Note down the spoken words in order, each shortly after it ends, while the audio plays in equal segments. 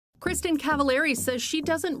Kristin Cavallari says she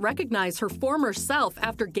doesn't recognize her former self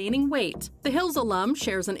after gaining weight. The Hills alum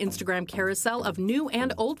shares an Instagram carousel of new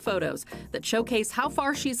and old photos that showcase how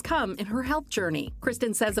far she's come in her health journey.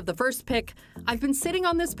 Kristin says of the first pic, "I've been sitting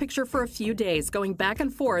on this picture for a few days, going back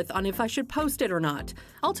and forth on if I should post it or not.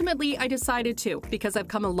 Ultimately, I decided to, because I've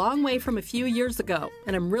come a long way from a few years ago,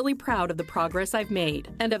 and I'm really proud of the progress I've made."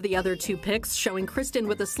 And of the other two pics showing Kristin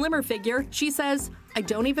with a slimmer figure, she says, "I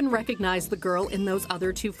don't even recognize the girl in those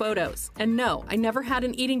other two photos. And no, I never had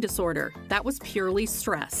an eating disorder. That was purely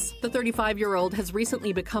stress." The 35-year-old has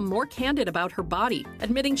recently become more candid about her body,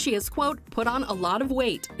 admitting she has, quote, "put on a lot of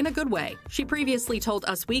weight," in a good way. She previously told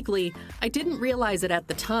Us Weekly, "I didn't realize it at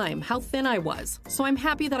the time, how thin I was, so I'm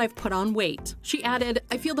happy that I've put on weight." She added,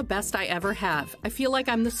 "I feel the best I ever have. I feel like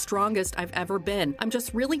I'm the strongest I've ever been. I'm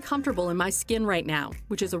just really comfortable in my skin right now,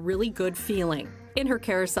 which is a really good feeling." In her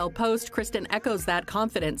carousel post, Kristin echoes that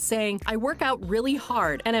confidence, saying, "I work out really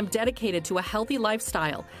hard and am dedicated to a healthy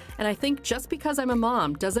lifestyle. And I think just because I'm a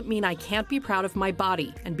mom doesn't mean I can't be proud of my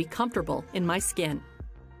body and be comfortable in my skin."